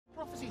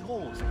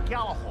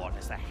Galahorn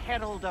is the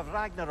herald of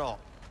Ragnarok.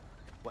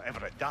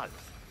 Whatever it does.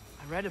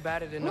 I read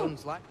about it in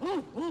Odin's life.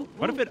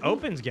 What if it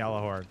opens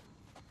Galahorn?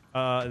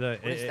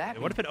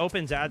 What if it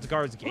opens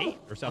Asgard's gate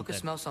or I something? could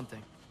smell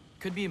something.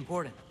 Could be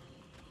important.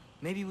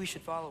 Maybe we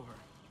should follow her.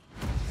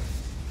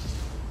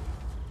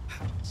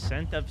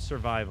 Scent of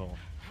survival.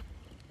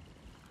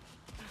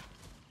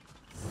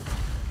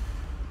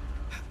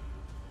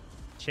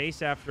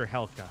 Chase after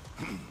Helka.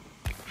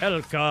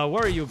 Helka,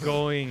 where are you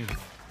going?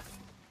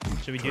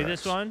 Should we do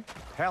this one?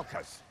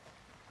 Helka's.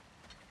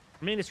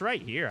 I mean, it's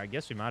right here. I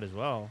guess we might as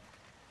well.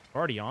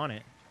 Already on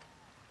it.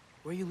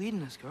 Where are you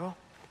leading us, girl?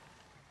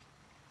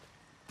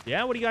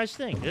 Yeah, what do you guys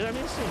think? I mean,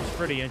 this seems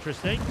pretty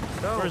interesting.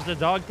 So, where's the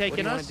dog what do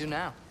taking you want us? to do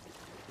now?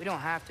 We don't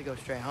have to go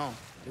straight home,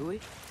 do we?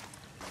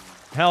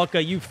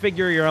 Helka, you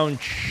figure your own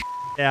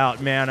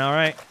out, man, all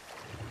right?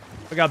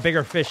 We got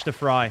bigger fish to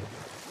fry.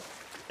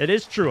 It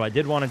is true. I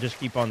did want to just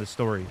keep on the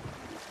story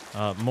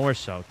more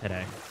so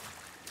today.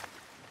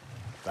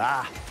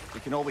 We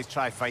can always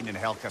try finding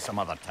Helka some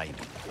other time.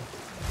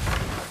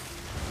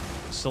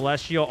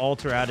 Celestial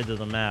altar added to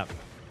the map.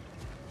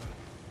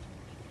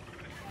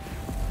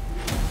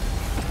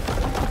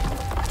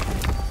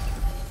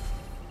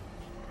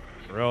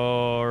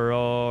 Row,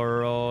 row,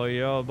 row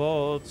your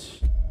boats.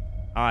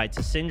 All right,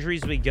 to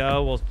Sindri's we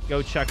go. We'll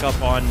go check up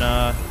on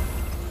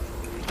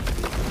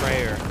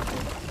Prayer.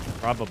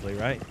 Probably,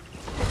 right?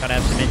 Gotta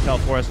have some intel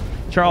for us.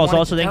 Charles,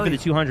 also thank you for the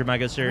 200, my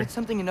good I sir. read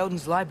something in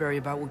Odin's library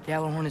about what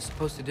Galahorn is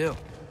supposed to do.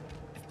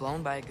 If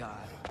blown by a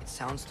god, it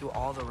sounds through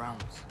all the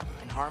realms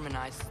and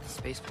harmonizes the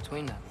space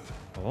between them.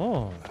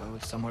 Oh. Go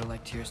somewhere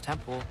like Tyr's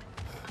temple,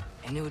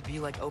 and it would be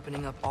like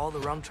opening up all the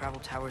realm travel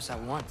towers at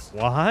once.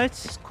 What?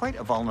 It's quite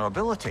a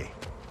vulnerability.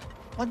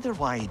 Wonder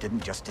why he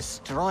didn't just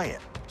destroy it.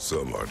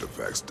 Some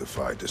artifacts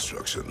defy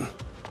destruction.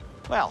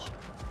 Well,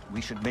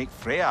 we should make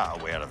Freya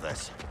aware of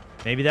this.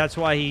 Maybe that's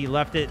why he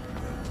left it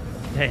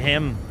to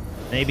him.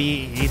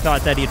 Maybe he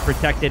thought that he'd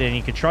protect it and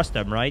he could trust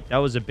him, right? That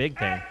was a big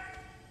thing.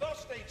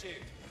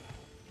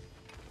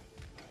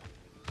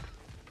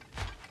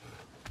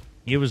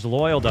 He was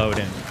loyal to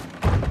Odin.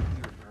 Your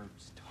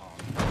herbs talk.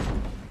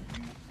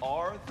 You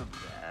are the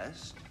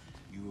best.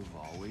 You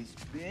have always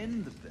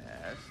been the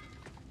best.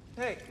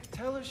 Hey,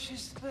 tell her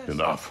she's the best.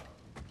 Enough.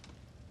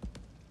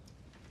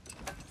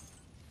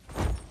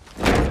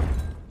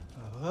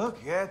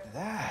 Look at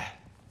that.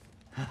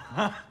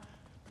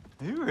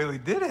 You really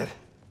did it.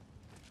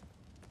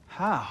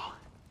 How,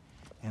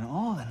 in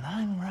all the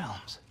 9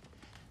 realms,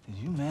 did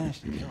you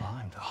manage to kill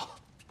Heimdall?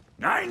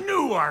 I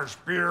knew our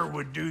spear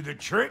would do the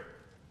trick.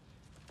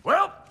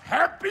 Well,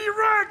 happy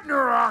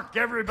Ragnarok,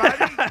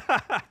 everybody!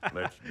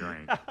 Let's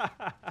drink.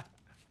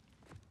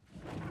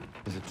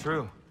 Is it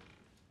true?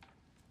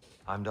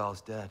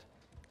 Heimdall's dead.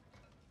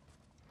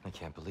 I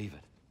can't believe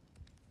it.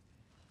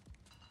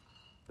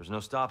 There's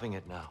no stopping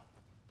it now.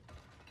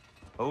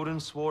 Odin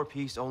swore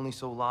peace only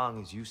so long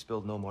as you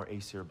spilled no more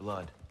Aesir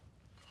blood.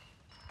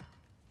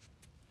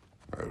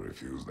 I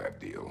refuse that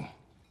deal.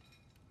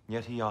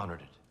 Yet he honored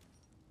it.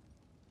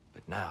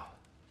 But now...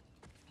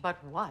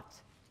 But what?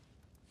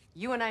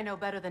 You and I know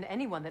better than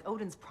anyone that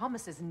Odin's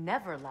promises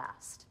never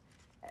last.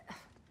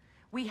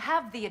 We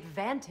have the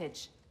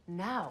advantage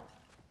now.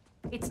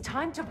 It's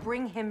time to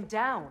bring him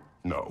down.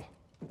 No.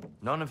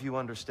 None of you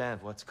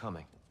understand what's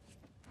coming.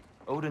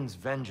 Odin's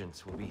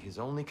vengeance will be his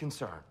only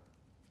concern.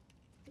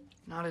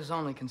 Not his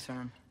only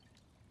concern.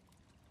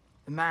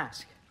 The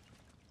mask.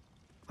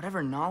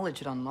 Whatever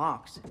knowledge it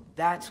unlocks,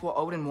 that's what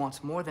Odin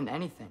wants more than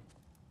anything.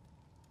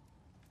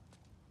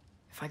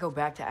 If I go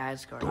back to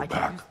Asgard, Go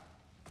back.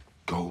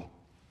 Go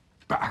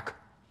back.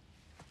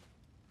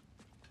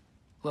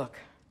 Look.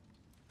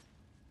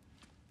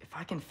 If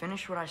I can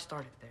finish what I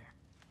started there,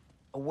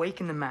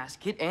 awaken the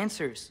mask, get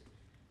answers,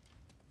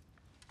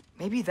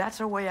 maybe that's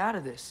our way out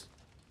of this.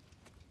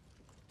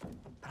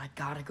 But I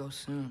gotta go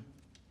soon.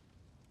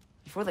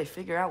 Before they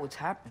figure out what's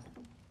happened.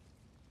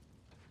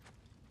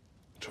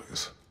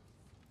 Atreus,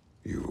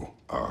 you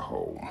are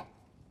home.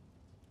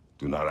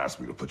 Do not ask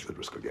me to put you at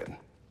risk again.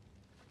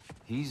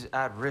 He's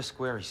at risk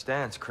where he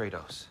stands,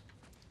 Kratos.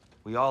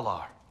 We all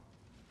are.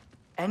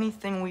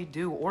 Anything we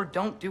do or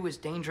don't do is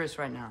dangerous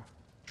right now.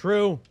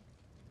 True.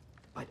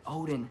 But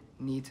Odin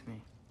needs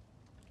me.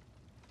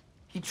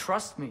 He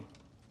trusts me.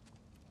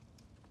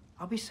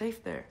 I'll be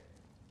safe there.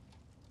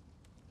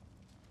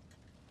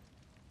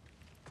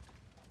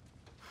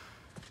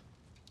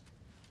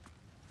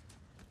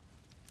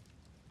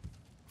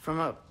 From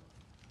a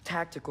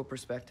tactical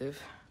perspective,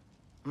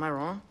 am I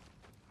wrong?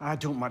 I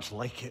don't much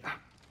like it,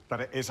 but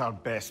it is our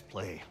best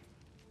play.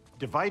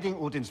 Dividing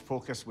Odin's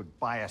focus would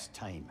buy us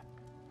time.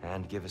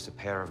 And give us a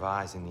pair of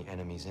eyes in the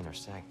enemy's inner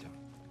sanctum.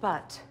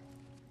 But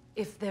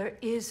if there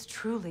is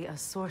truly a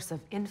source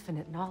of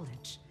infinite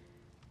knowledge,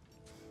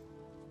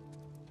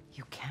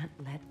 you can't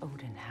let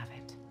Odin have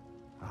it.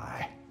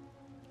 Aye.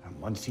 And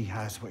once he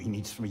has what he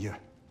needs from you...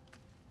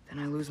 Then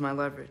I lose my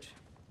leverage.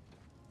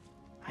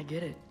 I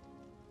get it.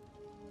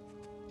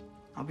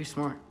 I'll be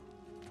smart.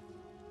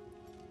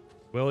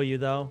 Will you,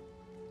 though?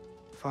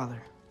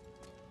 Father,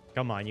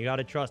 Come on, you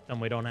gotta trust them.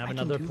 We don't have I can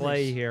another do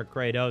play this. here,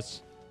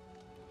 Kratos.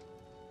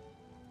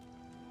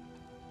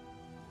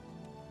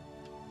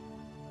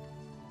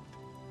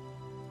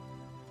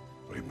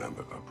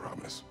 Remember the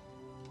promise.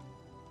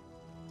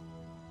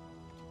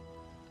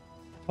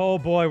 Oh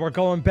boy, we're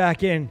going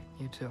back in.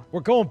 You too.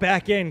 We're going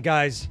back in,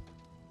 guys.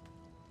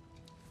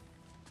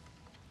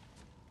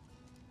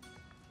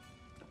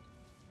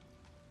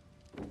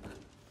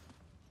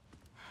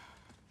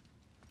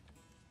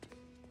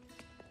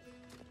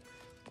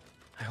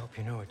 I hope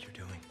you know what you're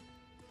doing.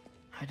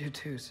 I do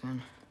too,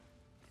 Sin.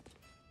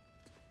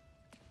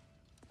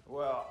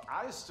 Well,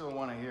 I still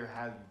want to hear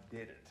how you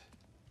did it.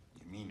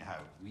 You mean how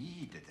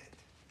we did it?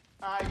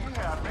 Ah, you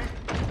heard me.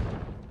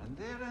 And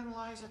therein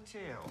lies a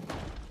tale.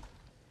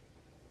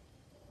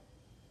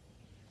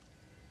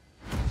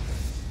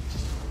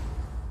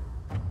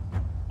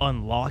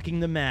 Unlocking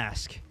the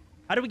mask.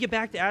 How do we get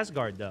back to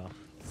Asgard, though?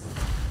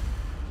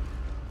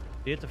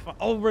 We have to find...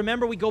 Oh,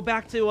 remember, we go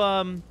back to,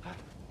 our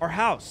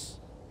house.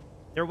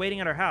 They're waiting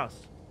at our house.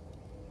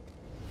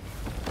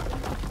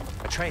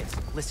 Atreus,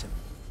 listen.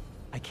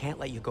 I can't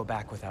let you go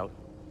back without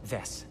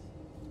this.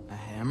 A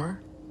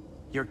hammer?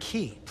 Your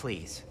key,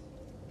 please.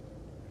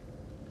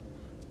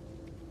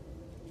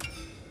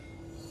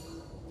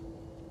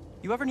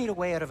 You ever need a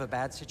way out of a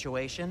bad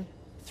situation?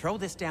 Throw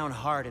this down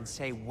hard and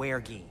say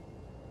wergi.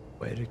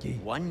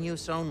 Wergi. One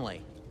use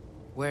only.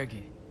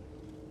 Wergi.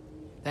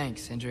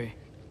 Thanks, Sindri.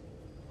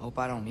 Hope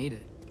I don't need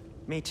it.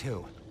 Me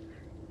too.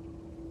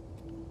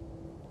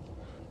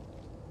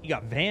 You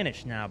got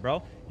vanished now,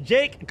 bro.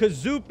 Jake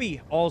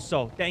Kazupi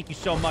also. Thank you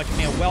so much,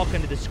 man.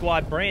 Welcome to the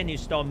squad. Brand new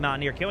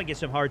StoneMountain here. Can we get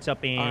some hearts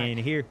up in right.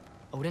 here?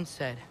 Odin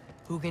said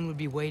Hugin would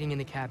be waiting in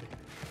the cabin.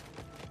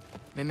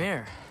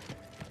 Mimir,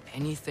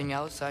 anything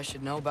else I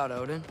should know about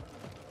Odin?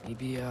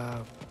 Maybe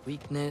a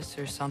weakness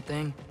or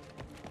something?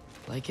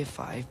 Like if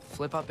I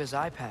flip up his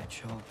eye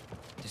patch, he'll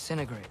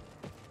disintegrate.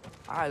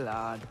 Aye,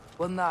 lad.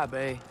 Wouldn't that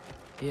be?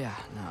 Yeah,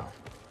 no.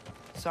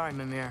 Sorry,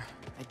 Mimir.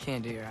 I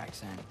can't do your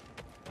accent.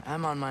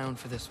 I'm on my own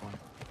for this one.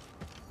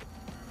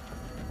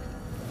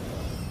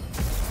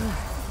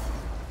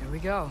 Here we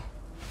go.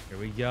 Here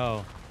we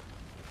go.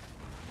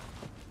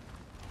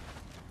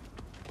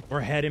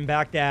 We're heading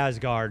back to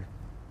Asgard.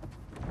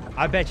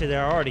 I bet you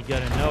they're already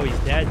gonna know he's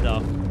dead,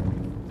 though.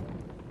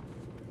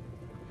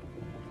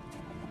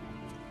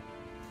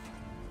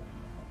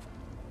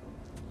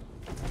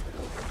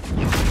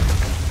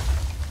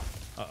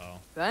 Uh-oh.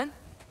 Ben?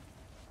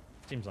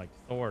 Seems like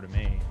Thor to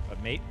me.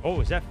 But mate,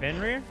 oh, is that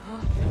Fenrir?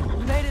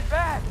 You made it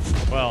back!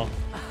 Well,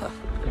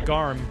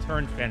 Garm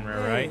turned Fenrir,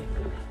 right? Hey.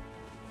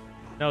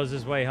 Knows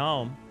his way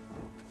home.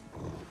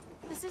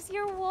 This is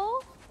your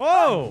wolf?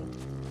 Whoa!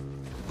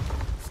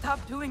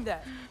 Stop doing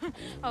that.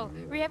 Oh,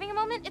 were you having a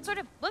moment? It sort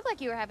of looked like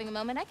you were having a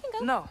moment. I can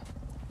go. No.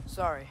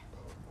 Sorry.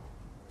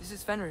 This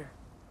is Fenrir.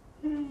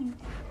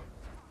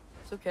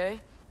 It's okay,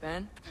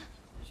 Ben.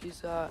 She's,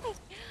 So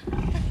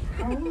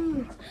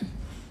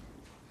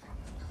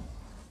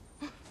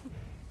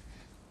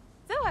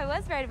I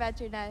was right about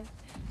your knife.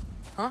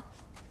 Huh?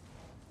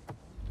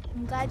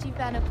 I'm glad you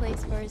found a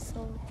place for his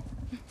soul.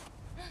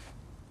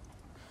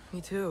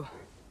 Me too.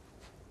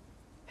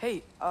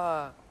 Hey,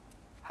 how'd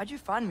you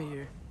find me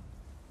here?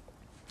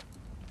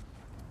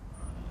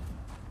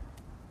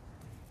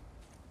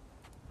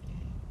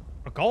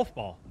 A golf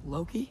ball.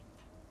 Loki?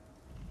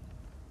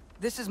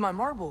 This is my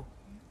marble.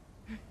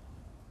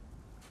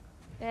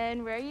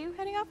 And where are you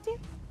heading off to?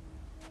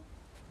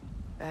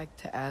 Back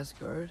to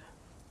Asgard.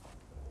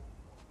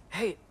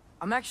 Hey,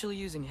 I'm actually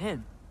using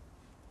him.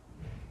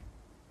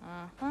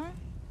 Uh-huh.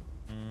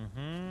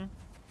 Mm-hmm.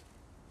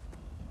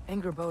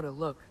 Angerboda,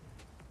 look.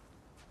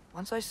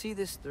 Once I see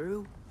this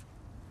through,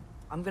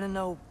 I'm gonna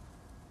know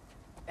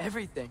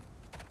everything.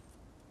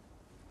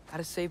 How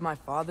to save my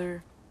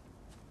father,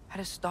 how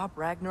to stop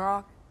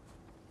Ragnarok,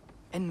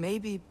 and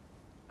maybe,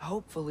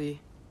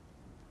 hopefully,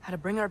 how to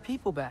bring our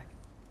people back.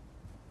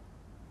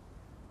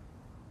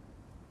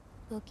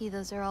 Loki,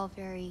 those are all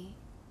very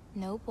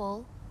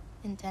noble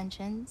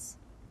intentions.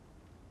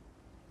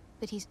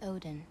 But he's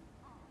Odin.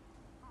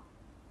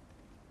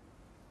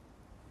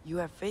 You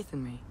have faith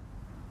in me,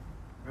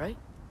 right?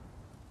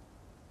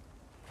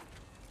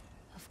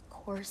 Of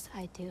course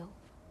I do.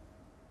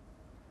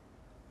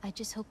 I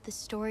just hope the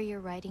story you're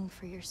writing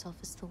for yourself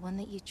is the one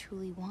that you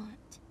truly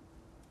want.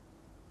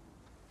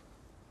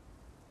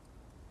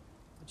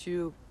 Would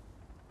you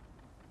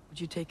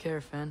take care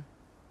of Fen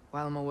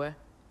while I'm away?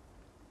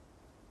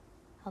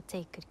 I'll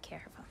take good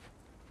care of him.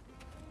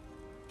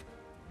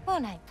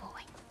 Won't I,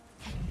 boy?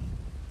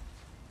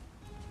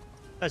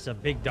 That's a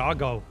big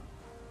doggo.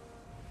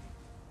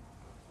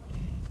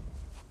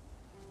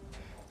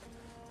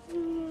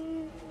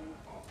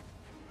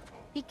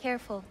 Be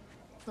careful,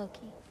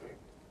 Loki.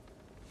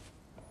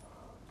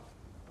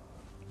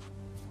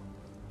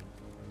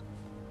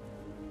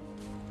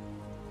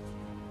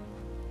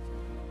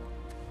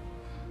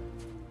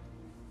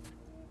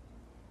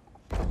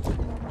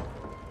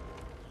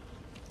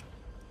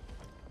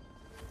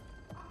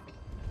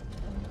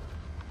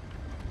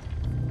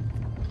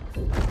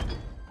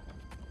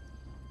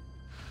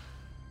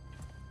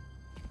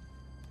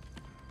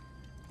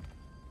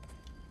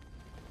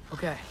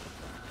 Okay.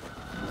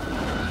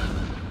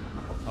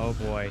 Oh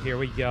boy, here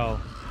we go.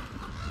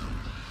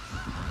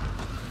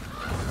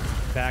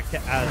 Back to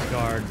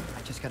Asgard.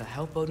 I just gotta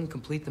help Odin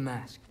complete the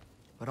mask,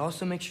 but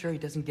also make sure he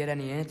doesn't get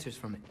any answers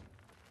from it.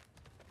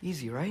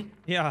 Easy, right?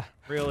 Yeah,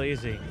 real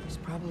easy. He's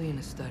probably in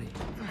a study. If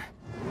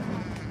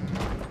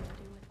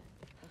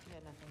he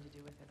had nothing to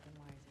do with it, then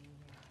why is he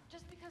here?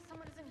 Just because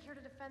someone isn't here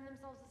to defend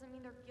themselves doesn't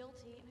mean they're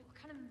guilty. I mean, what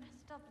kind of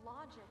messed up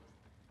logic?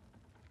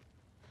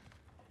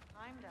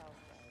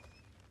 Heimdall's dead.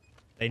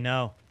 They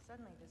know.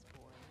 Suddenly this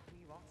boy, who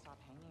you won't stop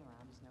hanging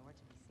around, is nowhere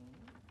to be seen.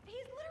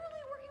 He's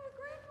literally working with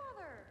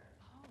grandfather.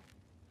 Oh.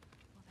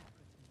 Well, that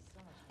puts me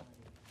so much more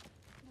at ease.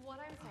 What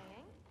I'm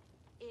saying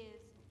is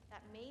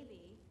that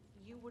maybe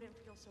you wouldn't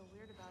feel so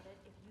weird about it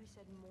if you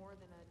said more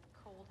than a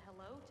cold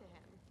hello to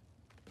him.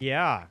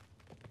 Yeah.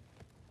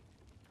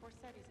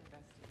 Forseti's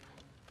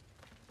investigating,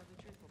 so the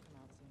truth will come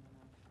out soon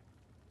enough.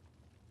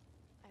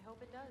 I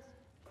hope it does.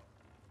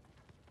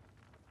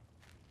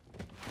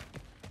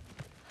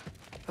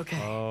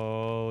 Okay.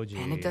 Oh, geez.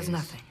 And it does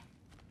nothing.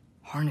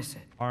 Harness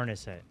it.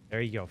 Harness it.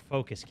 There you go.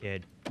 Focus,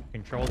 kid.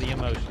 Control the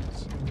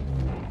emotions.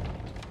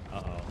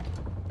 Uh-oh.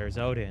 There's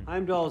Odin.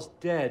 Heimdall's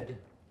dead.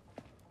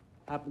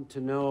 Happen to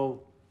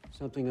know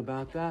something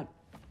about that?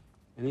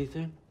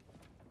 Anything?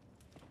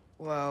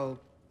 Well,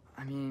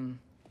 I mean,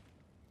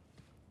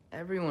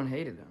 everyone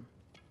hated him.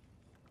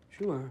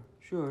 Sure,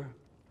 sure.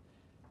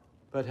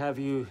 But have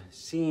you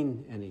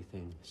seen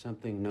anything?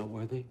 Something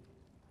noteworthy?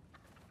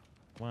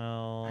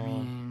 Well, I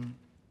mean,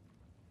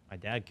 my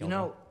dad you killed him.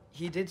 know,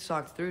 he did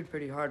sock through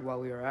pretty hard while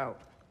we were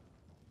out.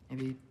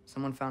 Maybe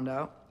someone found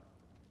out?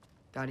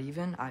 Got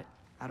even? I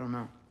don't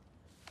know.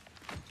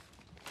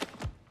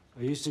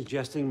 Are you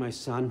suggesting my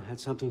son had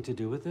something to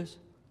do with this?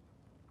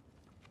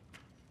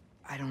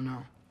 I don't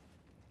know.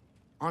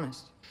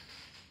 Honest.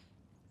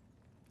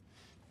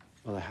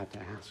 Well, I had to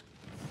ask.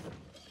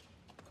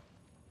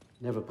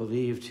 Never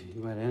believed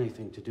you had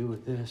anything to do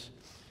with this.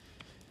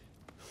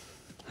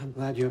 I'm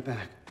glad you're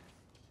back.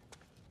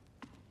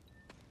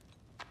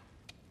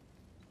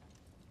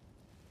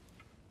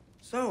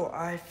 So,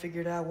 I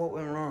figured out what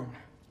went wrong.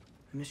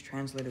 I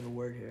mistranslated a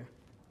word here.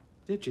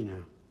 Did you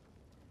now?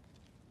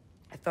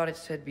 I thought it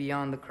said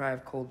beyond the cry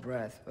of cold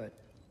breath, but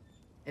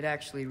it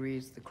actually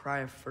reads the cry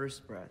of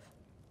first breath.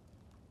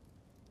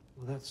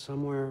 Well, that's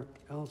somewhere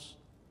else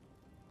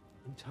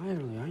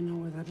entirely. I know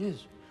where that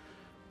is.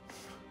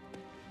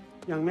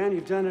 Young man,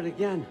 you've done it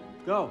again.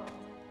 Go.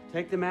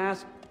 Take the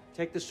mask,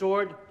 take the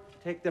sword,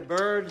 take the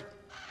bird.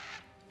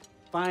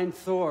 Find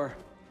Thor.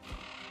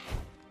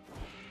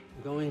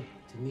 I'm going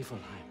to Niflheim.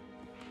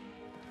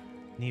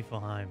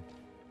 Niflheim.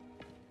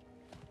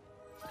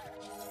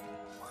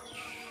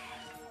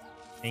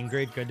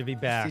 Ingrid, good to be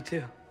back. You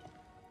too.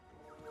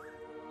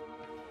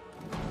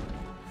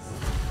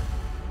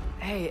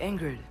 Hey,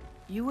 Ingrid,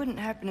 you wouldn't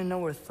happen to know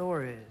where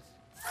Thor is?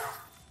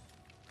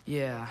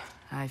 Yeah,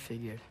 I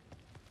figured.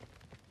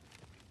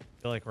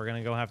 I feel like we're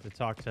gonna go have to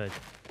talk to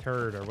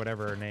Turd or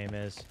whatever her name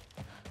is.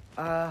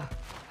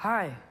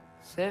 Hi,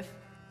 Sif.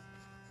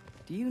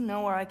 Do you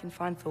know where I can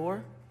find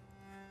Thor?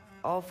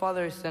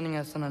 Allfather is sending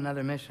us on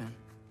another mission.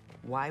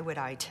 Why would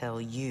I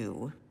tell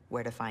you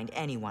where to find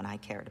anyone I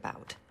cared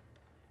about?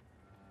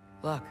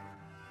 Look,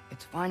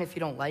 it's fine if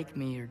you don't like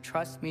me or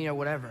trust me or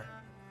whatever.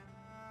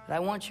 But I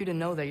want you to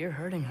know that you're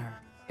hurting her.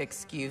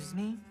 Excuse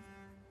me?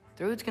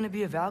 Thrud's gonna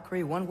be a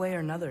Valkyrie one way or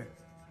another.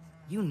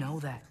 You know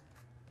that.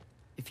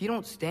 If you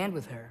don't stand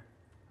with her,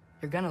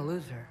 you're gonna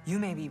lose her. You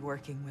may be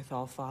working with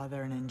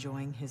Allfather and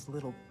enjoying his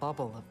little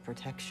bubble of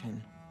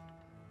protection.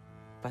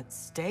 But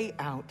stay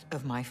out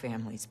of my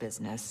family's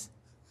business.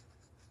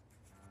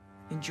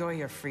 Enjoy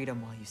your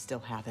freedom while you still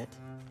have it.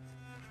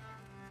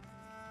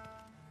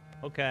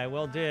 Okay,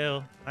 will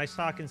do. Nice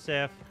talking,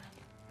 Sif.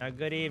 Have a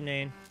good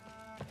evening.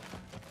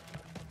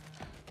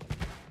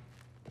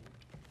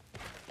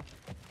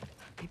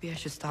 Maybe I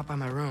should stop by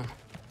my room.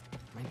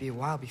 Might be a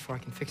while before I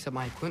can fix up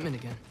my equipment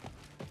again.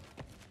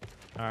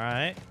 All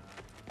right.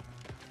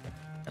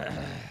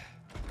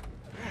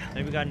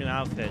 Maybe we got a new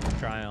outfit to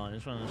try on.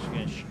 This one looks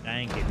good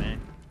stanky, man.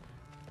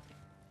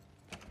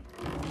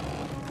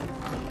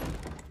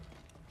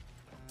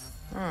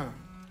 Huh.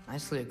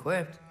 Nicely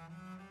equipped.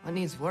 What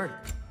needs work?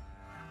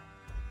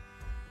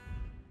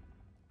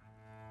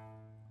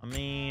 I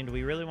mean, do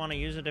we really want to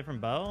use a different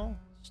bow?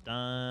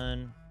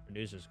 Stun,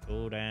 reduces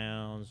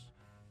cooldowns,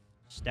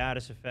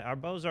 status effect. Our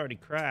bow's already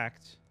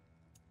cracked.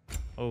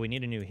 Oh, we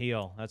need a new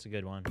heal. That's a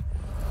good one.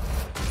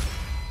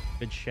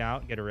 Good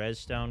shout. Get a res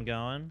stone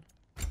going.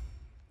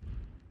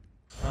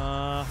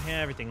 Yeah,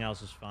 everything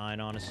else is fine,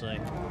 honestly.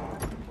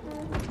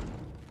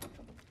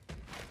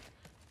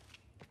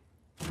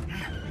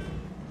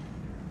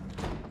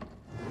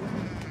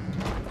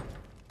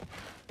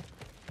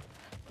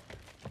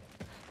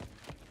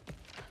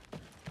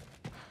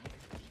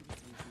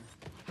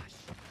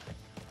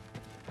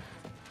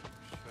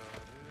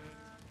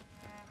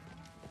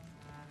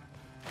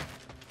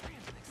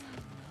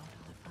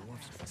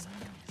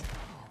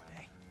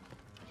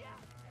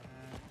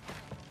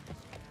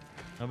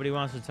 Nobody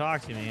wants to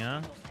talk to me,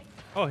 huh?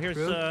 Oh, here's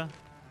True.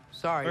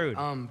 Sorry, Rude.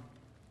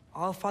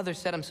 All Father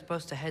said I'm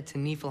supposed to head to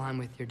Niflheim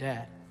with your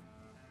dad.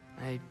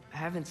 I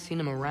haven't seen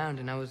him around,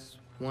 and I was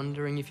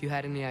wondering if you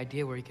had any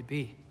idea where he could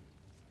be.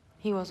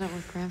 He wasn't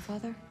with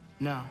Grandfather?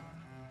 No.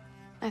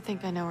 I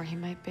think I know where he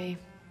might be.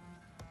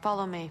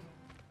 Follow me.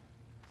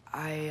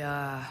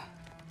 I,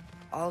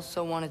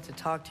 also wanted to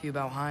talk to you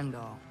about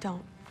Heimdall.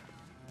 Don't.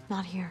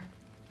 Not here.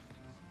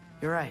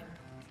 You're right.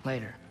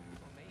 Later.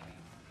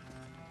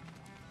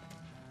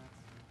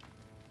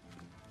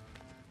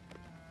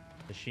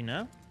 Does she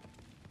know?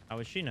 How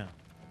would she know?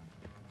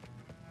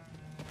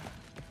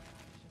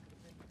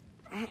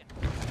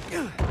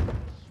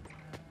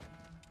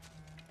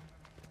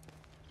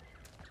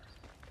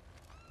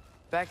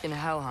 Back in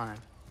Helheim,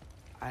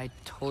 I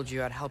told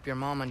you I'd help your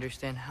mom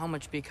understand how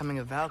much becoming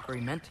a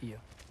Valkyrie meant to you.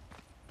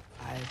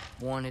 I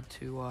wanted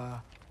to,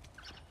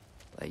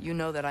 let you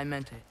know that I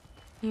meant it.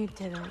 You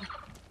didn't.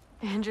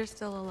 And you're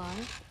still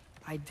alive?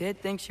 I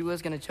did think she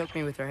was gonna choke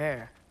me with her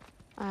hair.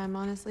 I'm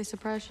honestly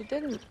surprised she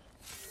didn't.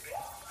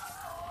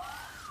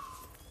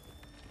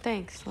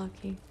 Thanks,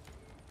 Lucky.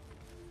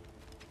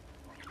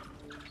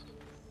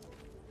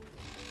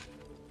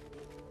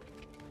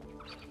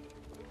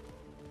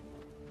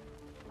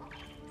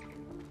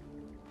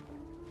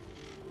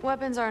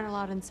 Weapons aren't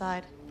allowed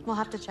inside. We'll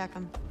have to check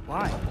them.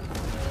 Why?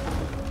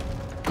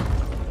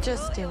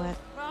 Just do it.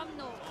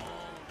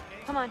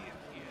 Come on.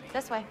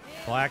 This way.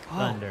 Black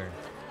Thunder.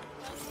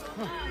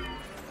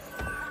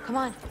 Come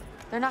on.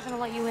 They're not gonna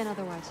let you in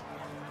otherwise.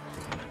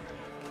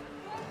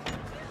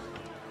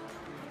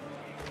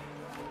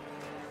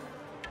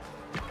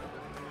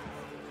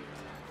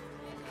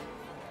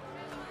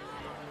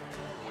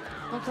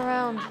 Look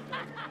around.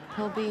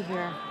 He'll be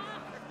here.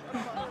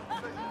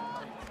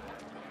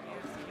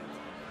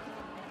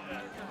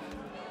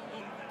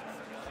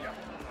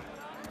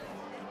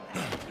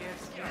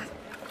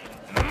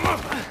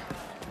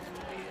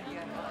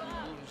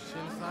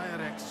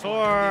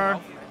 Thor.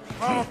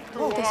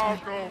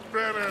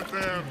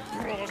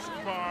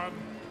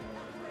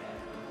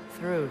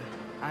 Thrud,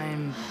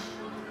 I'm...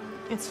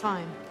 It's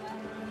fine.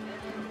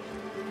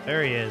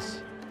 There he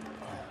is.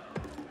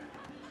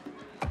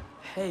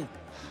 Hey,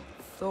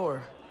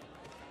 Thor.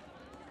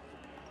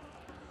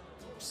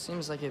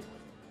 Seems like it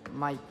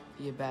might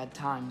be a bad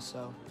time,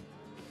 so...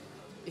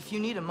 If you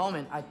need a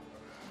moment, I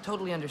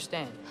totally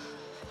understand.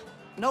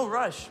 No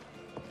rush,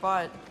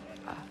 but...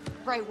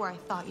 Right where I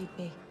thought you'd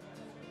be.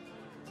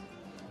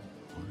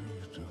 What are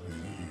you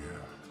doing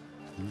here?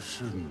 You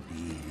shouldn't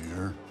be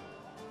here.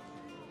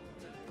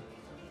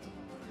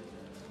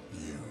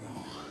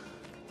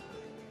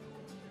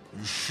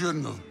 You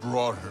shouldn't have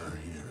brought her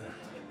here.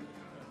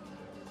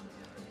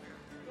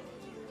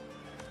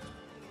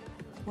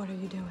 What are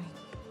you doing?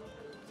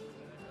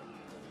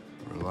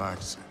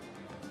 Relaxing.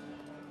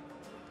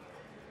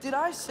 Did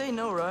I say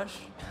no rush?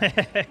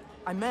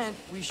 I meant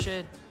we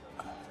should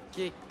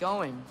get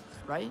going,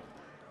 right?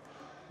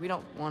 We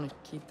don't want to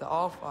keep the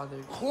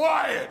Allfather...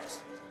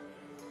 Quiet!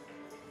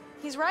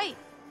 He's right.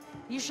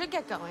 You should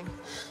get going.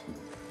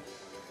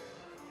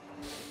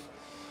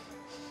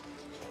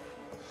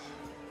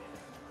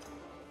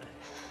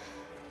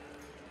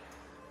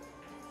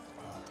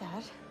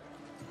 Dad?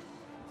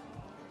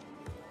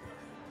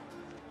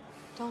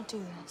 Don't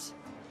do this.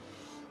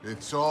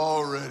 It's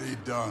already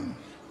done.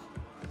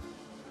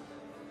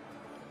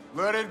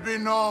 Let it be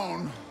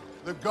known,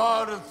 the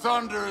God of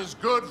Thunder is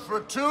good for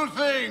two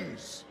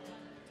things.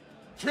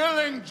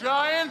 Killing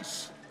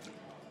giants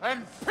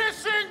and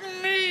pissing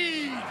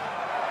me!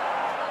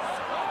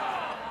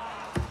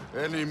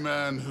 Any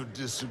man who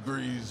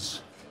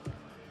disagrees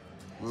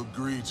will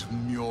greet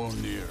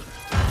Mjolnir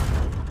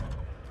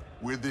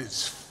with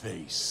its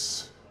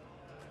face.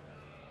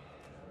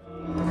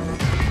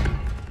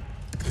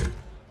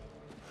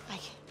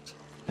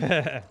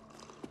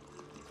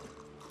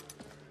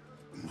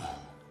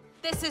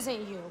 This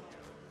isn't you.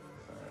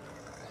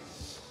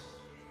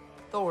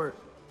 Thor...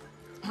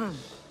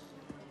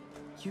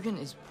 Hugin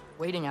is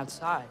waiting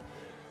outside.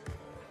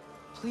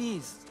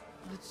 Please,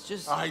 let's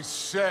just... I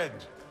said,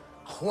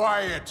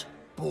 quiet,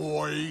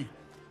 boy.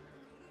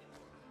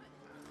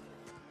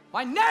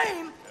 My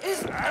name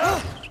is...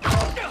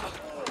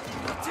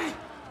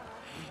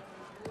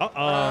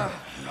 Uh-oh.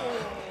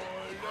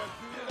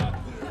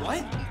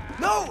 What?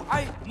 No,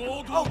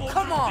 Oh,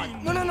 come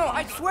on! No,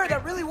 I swear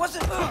that really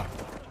wasn't...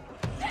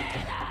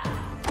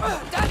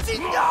 That's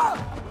enough!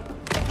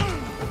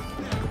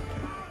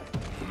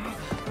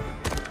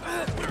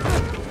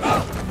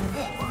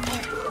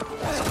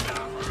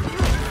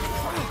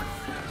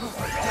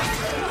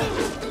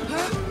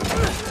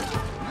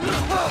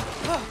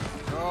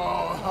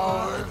 Oh,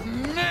 how I've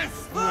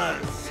missed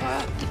this!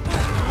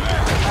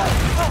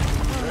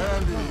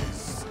 And he's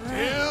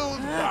still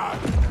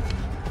got it.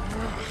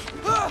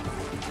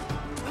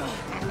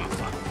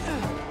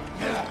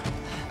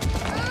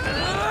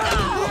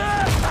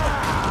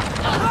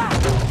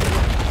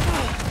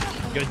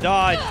 Good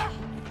dodge.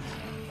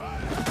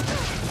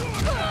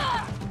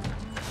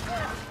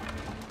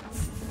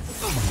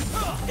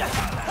 Get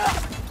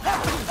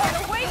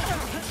away from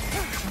me!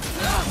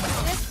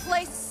 This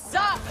place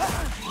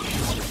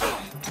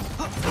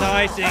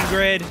Nice,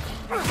 Ingrid.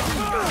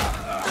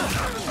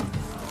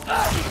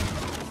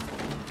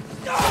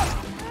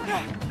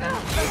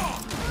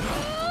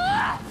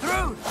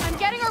 Through! I'm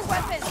getting our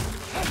weapons!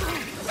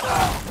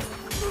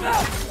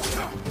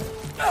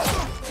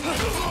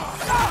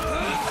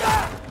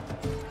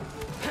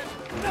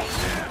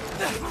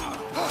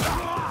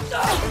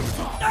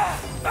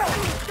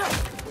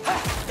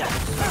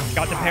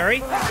 Got the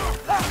parry.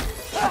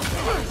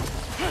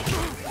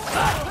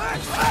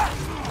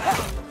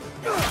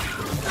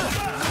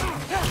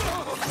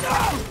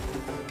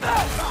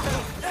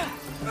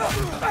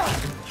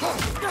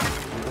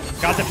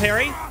 Got the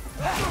parry.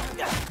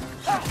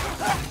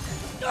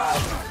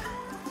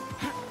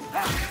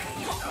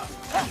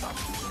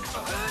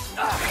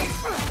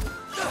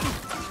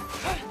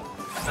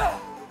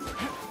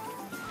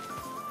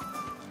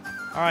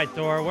 All right,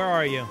 Thor, where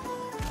are you?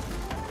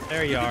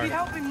 There you are. You could be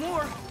helping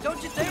more,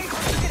 don't you think? You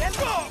could end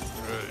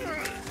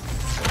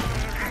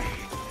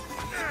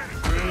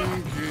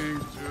Drinking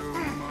too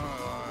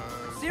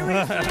much.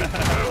 Seriously?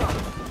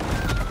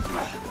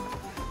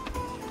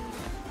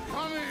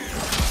 Come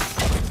here.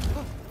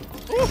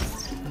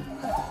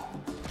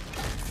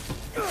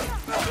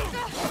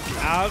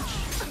 Ouch.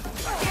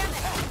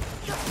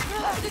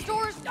 The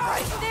door's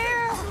right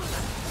there!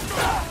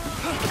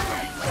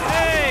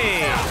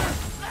 Hey!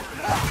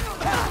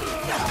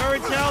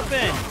 Thor's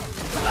helping.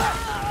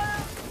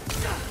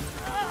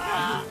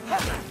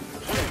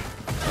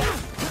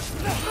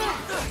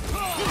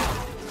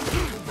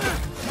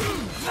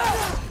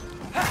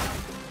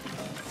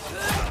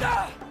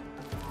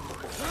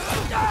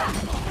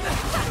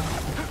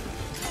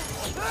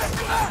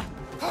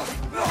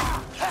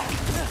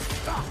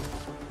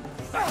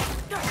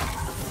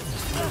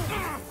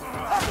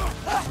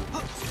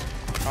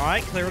 All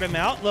right, cleared him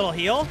out. Little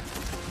heal.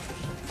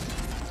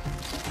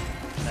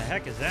 What the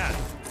heck is that?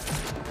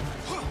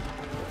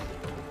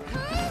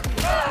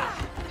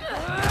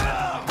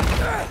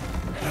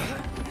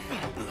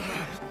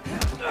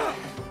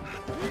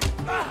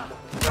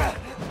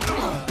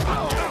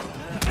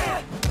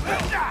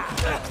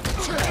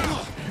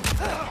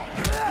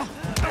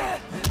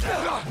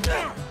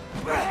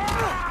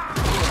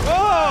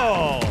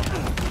 Whoa!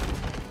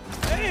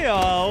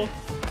 Hey-o!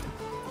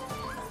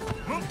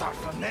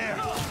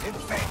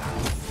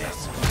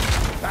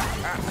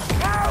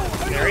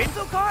 Married?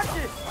 So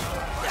cautious!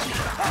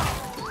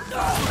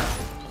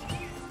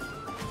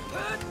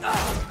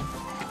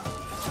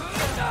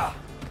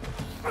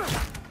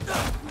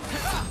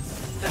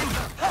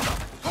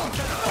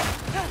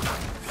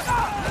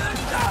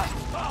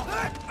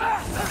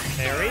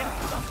 Married?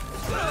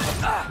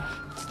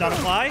 Stun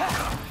apply?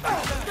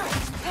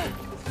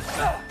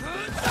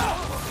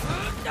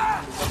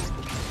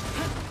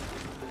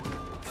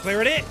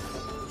 Cleared it!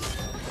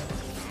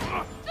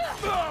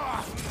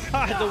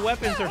 God, the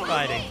weapons are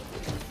fighting.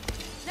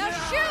 Now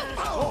shoot!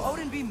 Will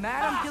Odin be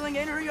mad I'm killing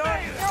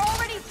Einherjar? They're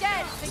already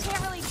dead. They can't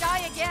really die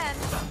again.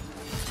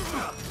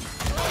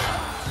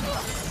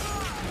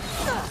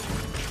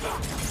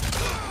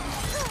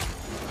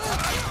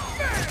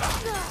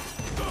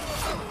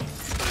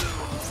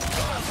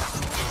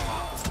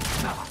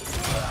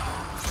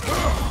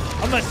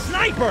 I'm a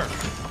sniper!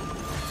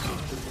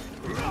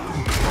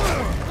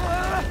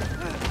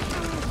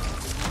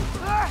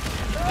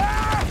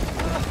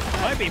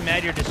 Might be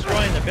mad you're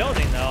destroying the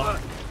building, though.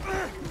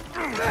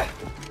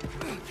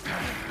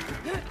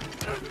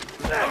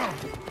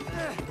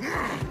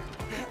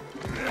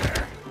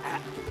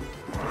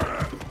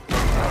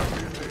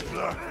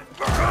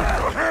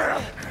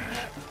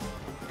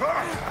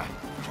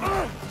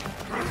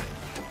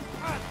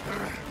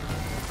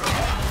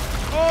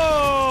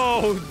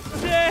 Oh,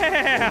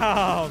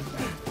 damn!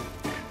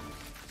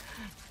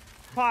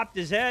 Popped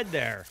his head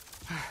there.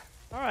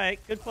 All right,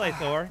 good play,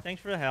 Thor.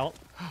 Thanks for the help.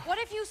 What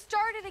if you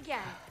start it again?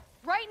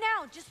 Right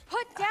now, just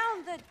put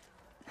down the...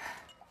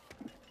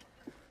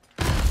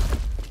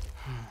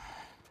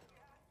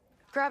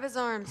 Grab his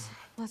arms.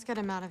 Let's get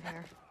him out of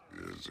here.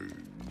 It's a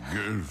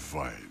good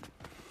fight.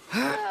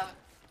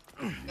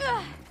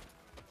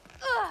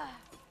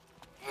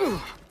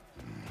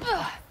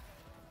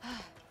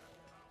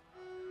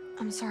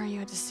 I'm sorry you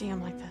had to see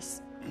him like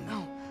this.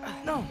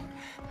 No,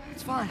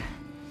 it's fine.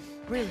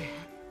 Really.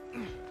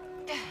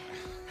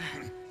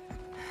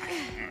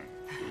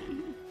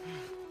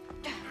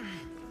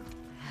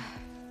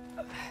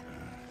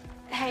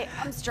 Hey,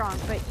 I'm strong,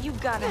 but you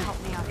gotta help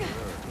me out here.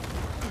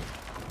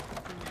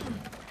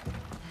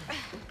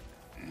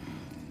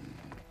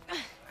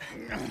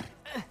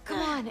 Come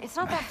on, it's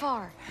not that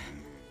far.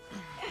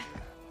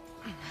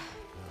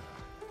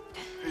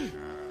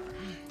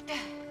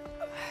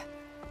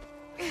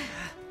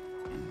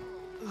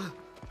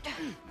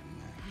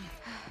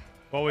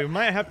 Well, we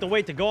might have to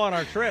wait to go on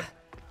our trip.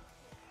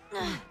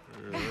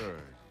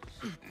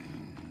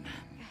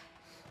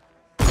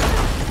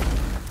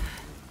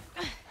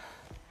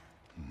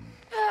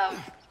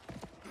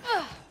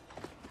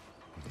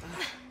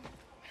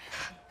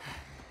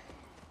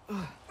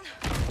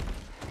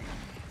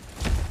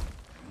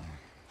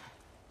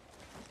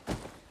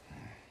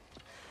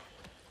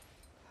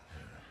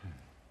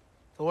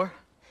 Thor?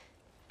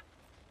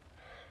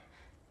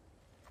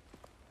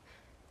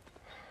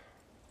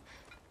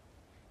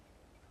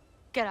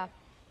 Get up.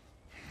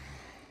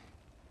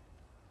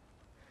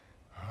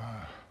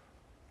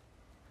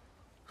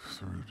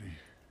 Thrudy.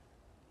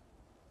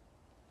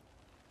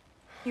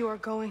 You are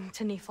going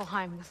to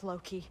Niflheim with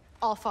Loki.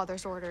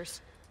 Allfather's orders.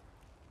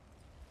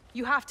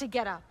 You have to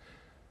get up.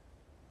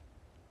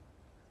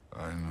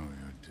 I know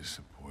you're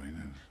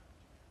disappointed.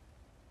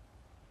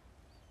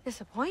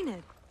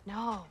 Disappointed?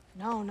 No.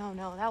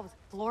 That was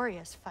a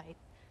glorious fight.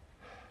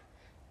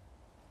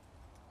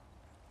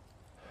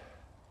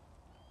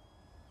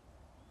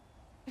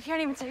 You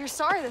can't even say you're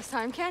sorry this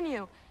time, can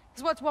you?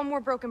 Because what's one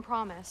more broken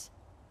promise?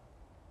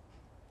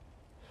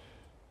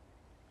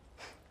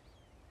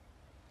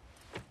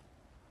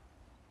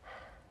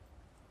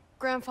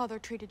 Grandfather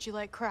treated you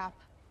like crap.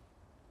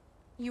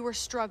 You were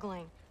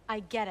struggling. I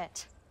get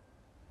it.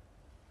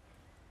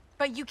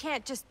 But you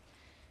can't just...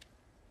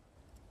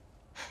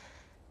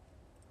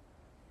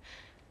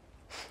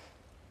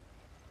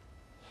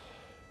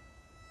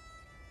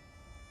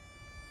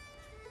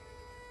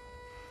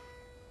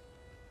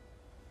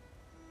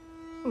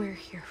 We're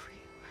here for you.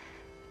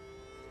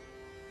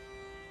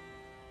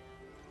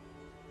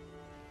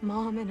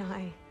 Mom and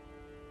I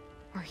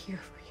are here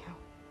for you.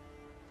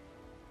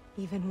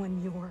 Even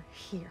when you're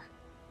here.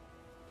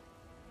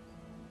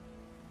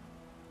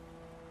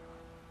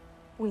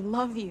 We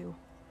love you.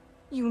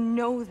 You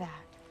know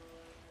that.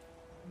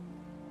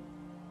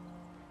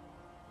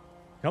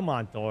 Come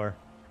on, Thor.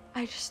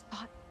 I just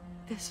thought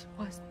this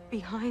was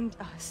behind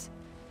us.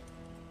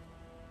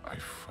 I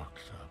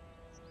fucked up.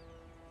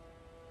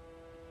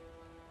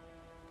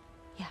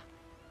 Yeah,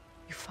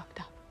 you fucked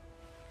up.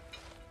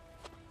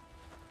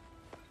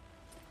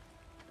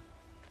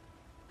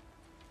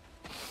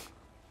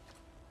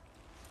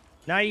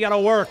 Now you gotta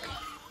work.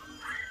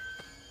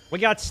 We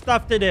got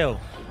stuff to do.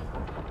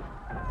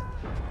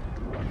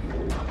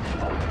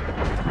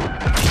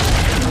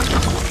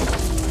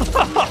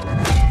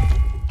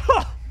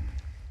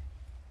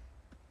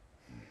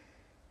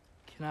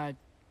 Can I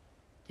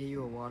get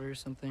you a water or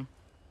something?